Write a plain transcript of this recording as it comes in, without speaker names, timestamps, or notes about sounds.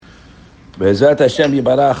Be'ezrat Hashem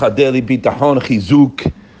Yibarach Adeli Bitachon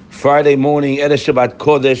Chizuk. Friday morning, Erev Shabbat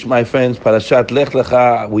Kodesh, my friends. Parashat Lech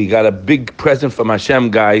Lecha. We got a big present from Hashem,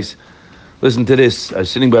 guys. Listen to this. I was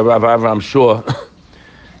sitting by Rav Avram Shor. In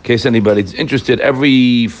case anybody's interested,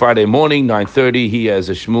 every Friday morning, 9:30, he has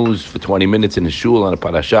a shmooze for 20 minutes in the shul on a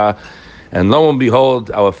parasha. And lo and behold,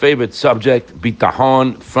 our favorite subject,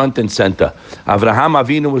 bitachon, front and center. Avraham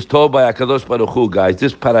Avinu was told by HaKadosh Baruch Hu, guys,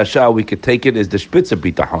 this parasha, we could take it as the spitzer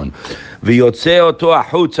bitachon. V'yotzei oto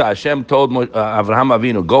achutza, Hashem told Avraham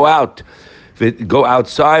Avinu, go out, go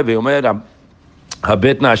outside, v'yomer,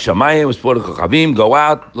 habetna shamayim, v'spor kochavim, go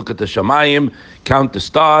out, look at the shamayim, count the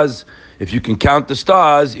stars. If you can count the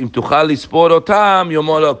stars, im tuchal lispor otam,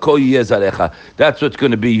 yomor ko yeh zarecha. That's what's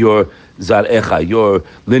going to be your zarecha, your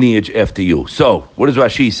lineage after you. So, what does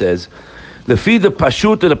Rashi says? The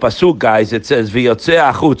pashut of the pasuk, guys, it says v'yotzei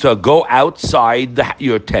achutza, go outside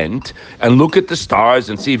your tent and look at the stars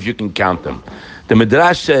and see if you can count them. The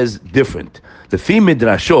midrash says different. The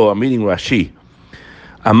midrasho, I'm reading Rashi.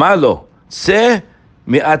 Amalo, se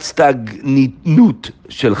mi'at stagnitnut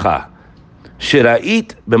shelcha.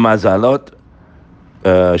 שראית במזלות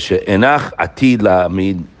שאינך עתיד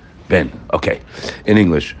להעמיד בן. Okay, in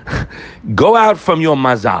English. Go out from your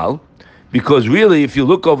mazal, because really, if you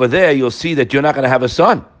look over there, you'll see that you're not going to have a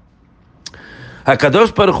son.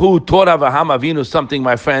 HaKadosh Baruch Hu taught Avraham Avinu something,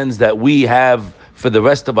 my friends, that we have for the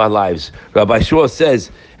rest of our lives. Rabbi Shua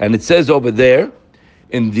says, and it says over there,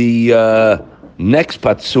 in the next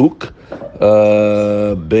patsuk,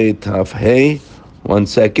 Beit Hafhei, 1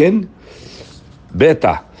 second,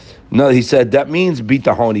 Beta. No, he said that means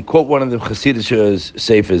bitachon. He quote one of the Hasidic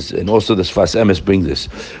seifers, and also the Sfas Emes brings this.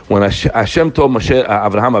 When Hashem told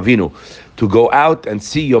Avraham Avinu to go out and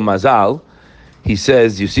see your mazal, he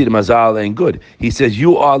says, you see the mazal ain't good. He says,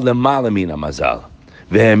 you are lemala mina mazal.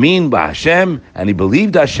 Ve'emin ba'Hashem, and he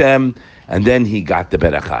believed Hashem, and then he got the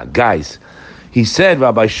beracha. Guys, he said,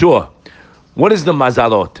 Rabbi Shua, what is the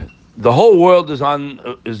mazalot? The whole world is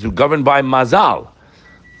governed by mazal.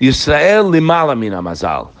 Yisrael limala mina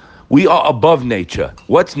mazal. We are above nature.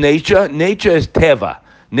 What's nature? Nature is teva.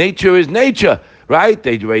 Nature is nature, right?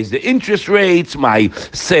 They raise the interest rates. My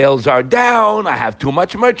sales are down. I have too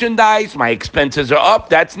much merchandise. My expenses are up.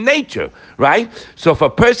 That's nature, right? So if a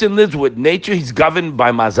person lives with nature, he's governed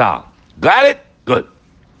by mazal. Got it? Good.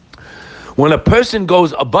 When a person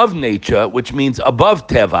goes above nature, which means above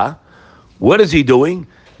teva, what is he doing?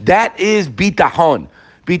 That is bitachon.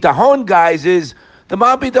 Bitachon, guys, is the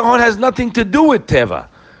Ma'al Bitachon has nothing to do with Teva,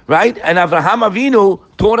 right? And Avraham Avinu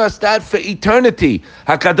taught us that for eternity.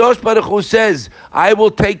 HaKadosh Baruch Hu says, I will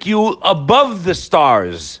take you above the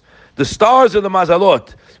stars. The stars are the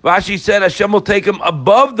mazalot. Rashi said, Hashem will take him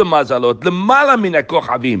above the mazalot. L'mala min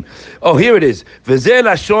ha'kochavim. Oh, here it is. V'zeh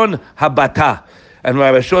lashon habata. And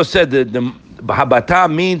Rabbi Shor said that the habata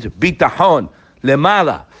means bitachon.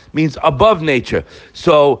 L'mala means above nature.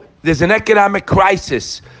 So there's an economic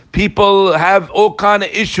crisis. People have all kind of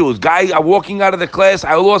issues. Guy, I'm walking out of the class.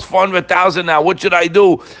 I lost 400,000 now. What should I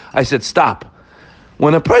do? I said, stop.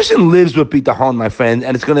 When a person lives with bitachon, my friend,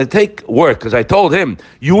 and it's going to take work, because I told him,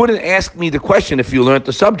 you wouldn't ask me the question if you learned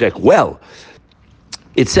the subject. Well,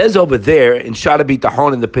 it says over there in Shara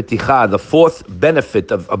Bitachon in the Peticha, the fourth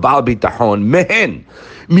benefit of Baal Bitachon, mehen,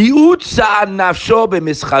 mi'ut sa'ad nafsho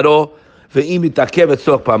b'mischaro, in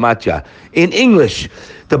English,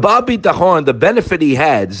 the Baal Bitachon, the benefit he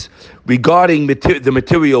has regarding the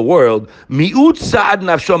material world, mi'ut sa'ad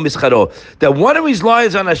nafsho mischaro, that one of his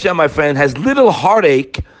lives on Hashem, my friend, has little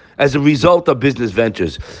heartache as a result of business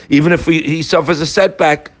ventures. Even if he suffers a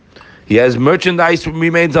setback, he has merchandise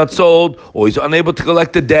remains unsold, or he's unable to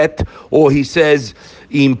collect the debt, or he says,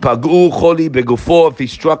 im pagu choli begufo, if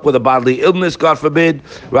he's struck with a bodily illness, God forbid,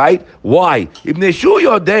 right? Why? Ibn Shu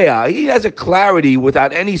Yodea, he has a clarity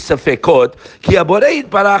without any safekot. Ki aborei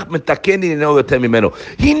barach metakeni ne'otem mimeno.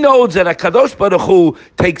 He knows that HaKadosh Baruch Hu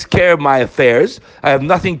takes care of my affairs. I have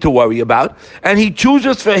nothing to worry about, and he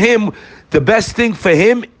chooses for him the best thing for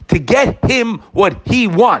him to get him what he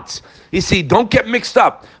wants. You see, don't get mixed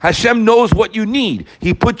up. Hashem knows what you need.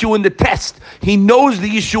 He put you in the test. He knows the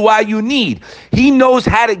Yeshua you need. He knows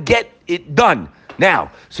how to get it done.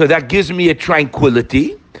 Now, so that gives me a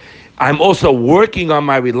tranquility. I'm also working on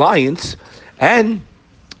my reliance. And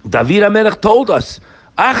David HaMelech told us,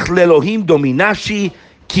 Ach lelohim dominashi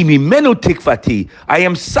ki mimenu tikvati. I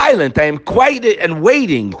am silent. I am quiet and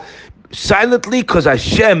waiting silently because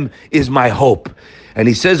Hashem is my hope. And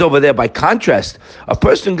he says over there, by contrast, a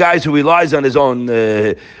person, guys, who relies on his own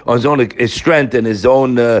his strength and his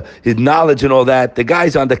own his knowledge and all that, the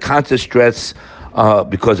guy's under constant stress,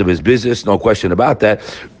 because of his business, no question about that.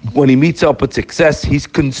 When he meets up with success, he's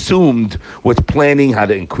consumed with planning how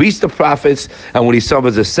to increase the profits, and when he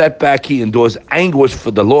suffers a setback, he endures anguish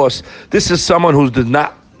for the loss. This is someone who does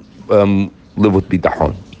not live with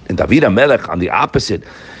bitachon. And David HaMelech, on the opposite,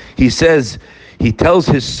 he says, he tells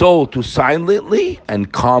his soul to silently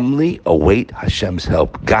and calmly await Hashem's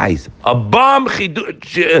help. Guys, a bomb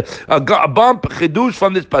chidush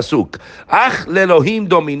from this pasuk. Ach lelohim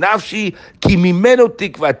dominavshi ki mimenu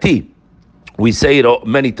tikvati. We say it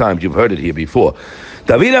many times. You've heard it here before.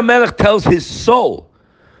 David HaMelech tells his soul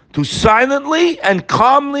to silently and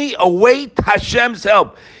calmly await Hashem's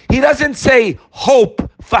help. He doesn't say hope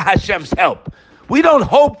for Hashem's help. We don't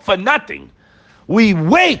hope for nothing. We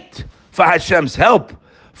wait for Hashem's help,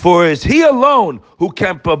 for it is He alone who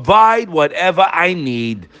can provide whatever I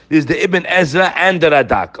need. This is the Ibn Ezra and the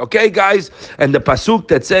Radak. Okay, guys? And the pasuk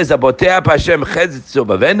that says, Abotea Hashem chezet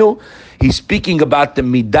zovavenu, he's speaking about the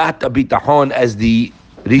midat abitachon, as the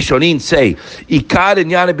Rishonim say. Ikar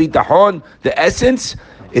inyan abitachon, the essence,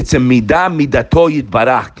 it's a midah midato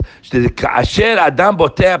yitbarach. Asher adam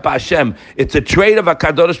boteach Hashem. It's a trait of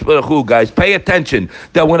HaKadosh Baruch Hu, guys. Pay attention.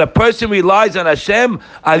 That when a person relies on Hashem,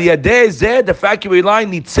 al yadeh zeh, the fact you rely,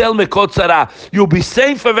 nitzel mikol tzara, you'll be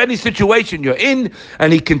safe of any situation you're in.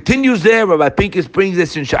 And he continues there. Rabbi Pincus brings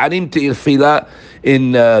this in Sha'arim Te'ilfila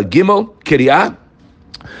in Gimel, Kiryah.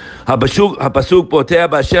 Hapasuk potea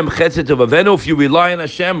b'Hashem chesed tovavenu. If you rely on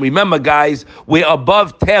Hashem, remember, guys, we're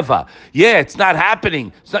above teva. Yeah, it's not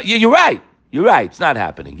happening. It's not, you're right. You're right. It's not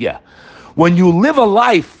happening. Yeah. When you live a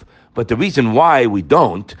life, but the reason why we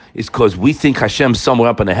don't is because we think Hashem's somewhere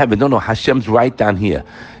up in the heaven. No, Hashem's right down here.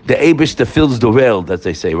 The Eibishter fills the world, as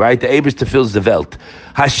they say, right? The Eibishter fills the Welt.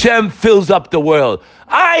 Hashem fills up the world.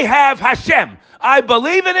 I have Hashem. I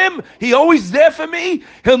believe in Him. He always there for me.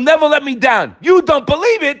 He'll never let me down. You don't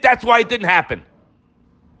believe it. That's why it didn't happen.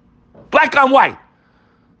 Black on white.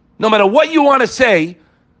 No matter what you want to say,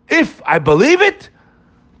 if I believe it,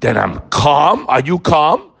 then I'm calm. Are you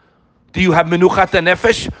calm? Do you have menuchat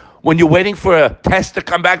nefesh when you're waiting for a test to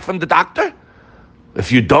come back from the doctor?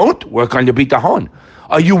 If you don't, work on your bitachon.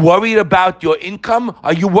 Are you worried about your income?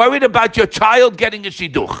 Are you worried about your child getting a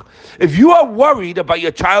shidduch? If you are worried about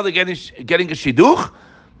your child getting a shidduch,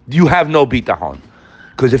 you have no bitachon.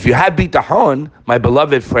 Because if you have bitachon, my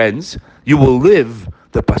beloved friends, you will live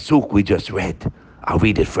the pasuk we just read. I'll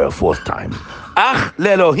read it for a fourth time. Ach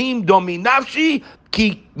lelohim dominavshi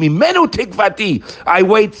ki mimenu tikvati. I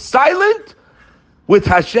wait silent with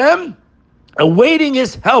Hashem, awaiting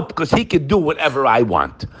His help, because He can do whatever I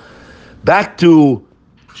want. Back to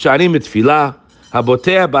Sha'arim Tfilah,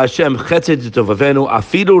 Habotea b'Hashem chesed tovavenu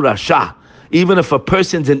afilu rasha. Even if a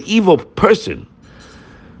person's an evil person,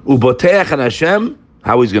 uboteach on Hashem,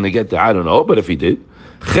 how he's going to get there, I don't know, but if he did,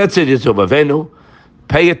 chesed tovavenu.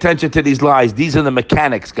 Pay attention to these lies. These are the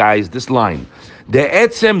mechanics, guys. This line, the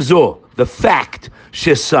etzem zo, the fact,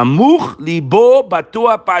 shesamuch libo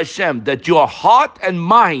batuah b'Hashem, that your heart and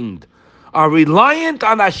mind are reliant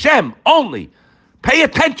on Hashem only. Pay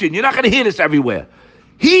attention. You're not going to hear this everywhere.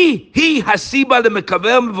 He hasiba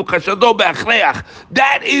lemekavel mevukashado be'achleach.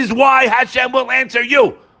 That is why Hashem will answer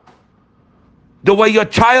you. The way your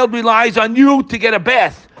child relies on you to get a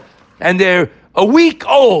bath, and they're a week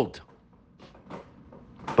old.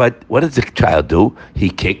 But what does the child do? He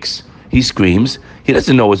kicks, he screams. He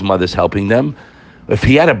doesn't know his mother's helping them. If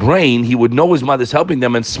he had a brain, he would know his mother's helping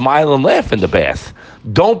them and smile and laugh in the bath.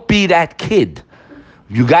 Don't be that kid.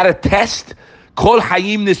 You got a test. Kol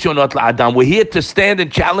hayim nisyonot la'adam. We're here to stand in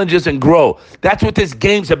challenges and grow. That's what this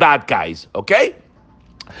game's about, guys. Okay?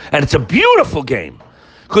 And it's a beautiful game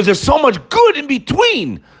because there's so much good in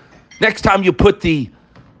between. Next time you put the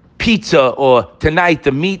pizza or tonight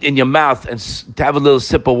the meat in your mouth and to have a little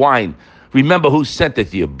sip of wine, remember who sent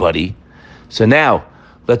it to you, buddy. So now,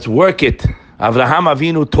 let's work it. Avraham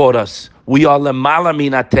Avinu taught us, we are lemala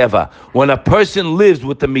min teva. When a person lives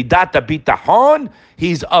with the midat bitachon,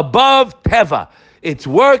 he's above teva. It's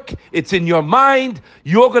work, it's in your mind.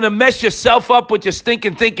 You're going to mess yourself up with your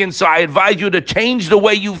stinking thinking, so I advise you to change the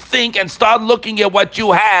way you think and start looking at what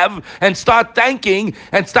you have and start thanking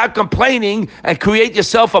and start complaining and create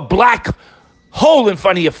yourself a black hole in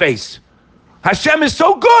front of your face. Hashem is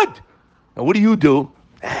so good. And what do?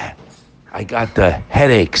 I got the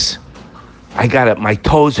headaches. I got it. My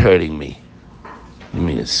toes hurting me. I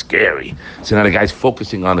mean, it's scary. So now the guy's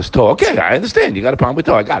focusing on his toe. Okay, I understand. You got a problem with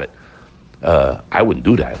toe. I got it. I wouldn't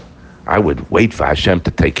do that. I would wait for Hashem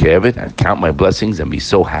to take care of it and count my blessings and be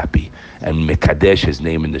so happy and mekadesh His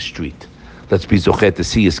name in the street. Let's be zochet to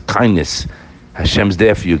see His kindness. Hashem's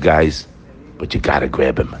there for you guys, but you got to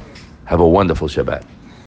grab Him. Have a wonderful Shabbat.